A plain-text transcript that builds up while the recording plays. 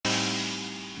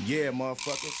Yeah,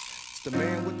 motherfuckers. It's the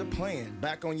man with the plan.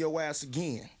 Back on your ass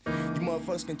again. You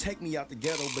motherfuckers can take me out the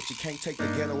ghetto, but you can't take the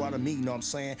ghetto out of me, you know what I'm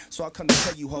saying? So I come to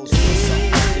tell you hoes something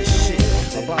about this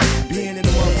shit. About being in the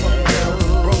motherfucking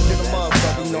ghetto, broke in the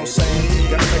motherfucker, you know what I'm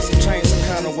saying? Gotta make some change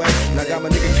some kind of way. And I got my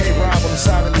nigga K-Rob on the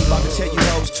side of me, about to tell you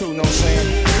hoes too, you know what I'm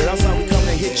saying? But that's how we come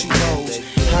to hit you hoes.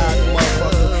 Hide the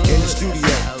motherfucker in the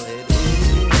studio.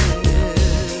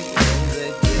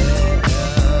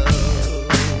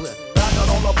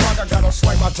 I gotta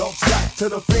swipe my dope sack to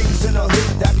the fiends in the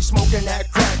hood that be smoking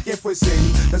that crack. If we see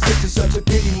the bitch is such a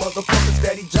pity, motherfuckers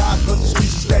steady job, cause the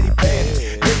streets are steady bad.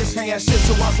 Niggas can't have shit,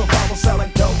 so I survive on selling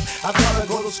dope. I tried to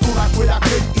go to school, I quit, I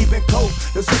couldn't even cope.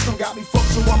 The system got me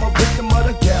fucked, so I'm a victim of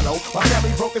the ghetto. My family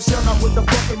broke as hell, now what the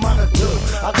fuck am I to do?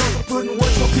 I go to put in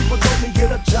work, so people told me get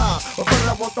a job. But first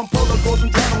I want them polo goes and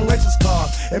down on Lexus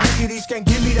cars. And many of these can't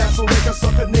give me that, so they can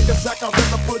suck a nigga sack. I'd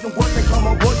rather put in work and come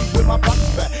on booty with my pockets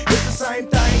back. It's the same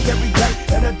thing every day,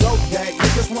 and a dope gang.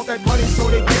 Niggas want that money, so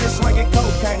they get it slanging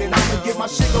cocaine. And I'ma get my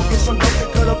shit, go get some dope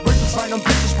and cut up bridges, sign them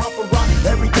bitches, rock for rock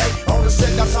every day. On the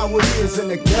set, that's how it is in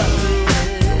the ghetto.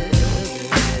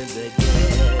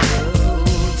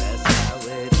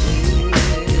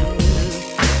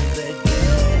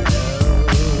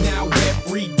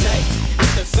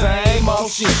 Same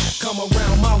old shit, come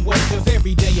around my way, cause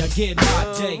every day I get my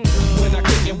day. When I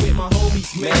kick it with my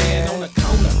homies, man, on the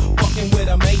corner, fucking with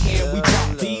a mayhem, we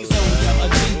drop these on ya. A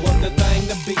G was the thing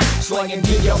to be, slanging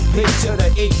to your P to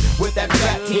the E with that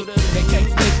fat hit. In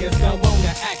case niggas don't wanna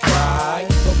act right,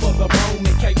 but for the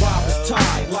moment, K-Rob is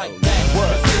tied like that.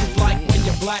 It seems like when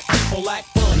your black people act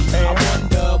funny, I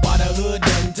wonder why the hood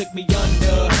done took me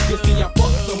under. You see, I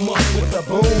fucked so much with the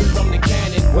boom from the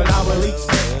cannon when I release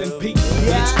rest in peace.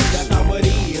 Bitch, that's how it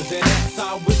is, and that's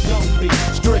how it's gon' be.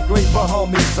 Strictly for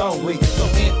homies only. So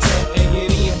enter and get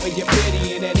in when you're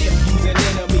petty, and if you's an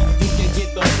enemy, you can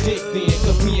get the dick then,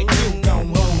 cause me and Q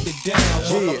gon' hold it down.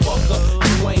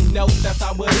 Motherfucker, you ain't know that's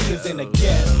how it is in the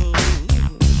ghetto.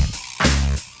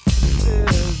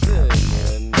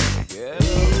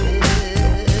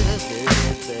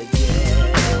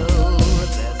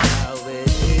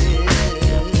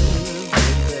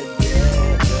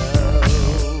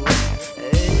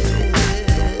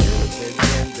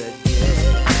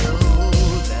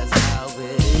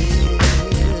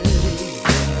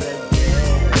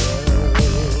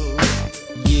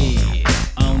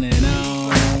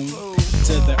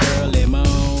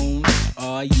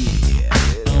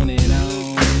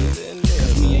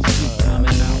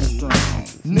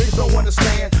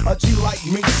 A G like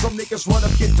me, some niggas run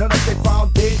up, get done up, they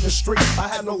found dead in the street.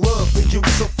 I have no love for you,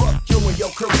 so fuck you and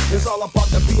your crew. It's all about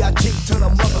the B.I.G. to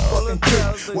the motherfucking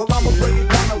Q. Well, I'ma bring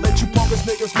it down and let you punkers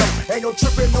niggas know. Ain't no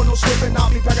tripping, no slipping, I'll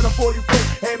be packing a 44.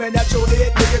 Aiming at your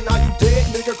head, nigga, now you dead,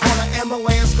 nigga. Call an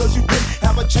ambulance, cause you didn't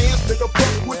have a chance, nigga.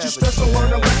 Fuck with you, stress and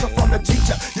learn a lesson from the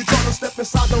teacher. You tryna step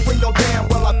inside the ring, no damn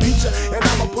well I beat ya. And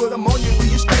I'ma put them on you when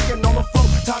you standing on the floor.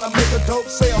 Time to make a dope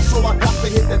sale, so I got to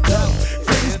hit the dough.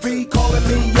 Please be calling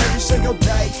me every single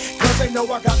day, cause they know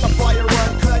I got the fire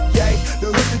uncut, yay.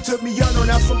 The hood took me under,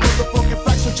 now some motherfucking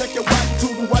facts, so check your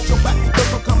attitude and watch your back,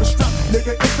 because I'm coming strong.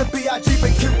 Nigga, it's the B.I.G.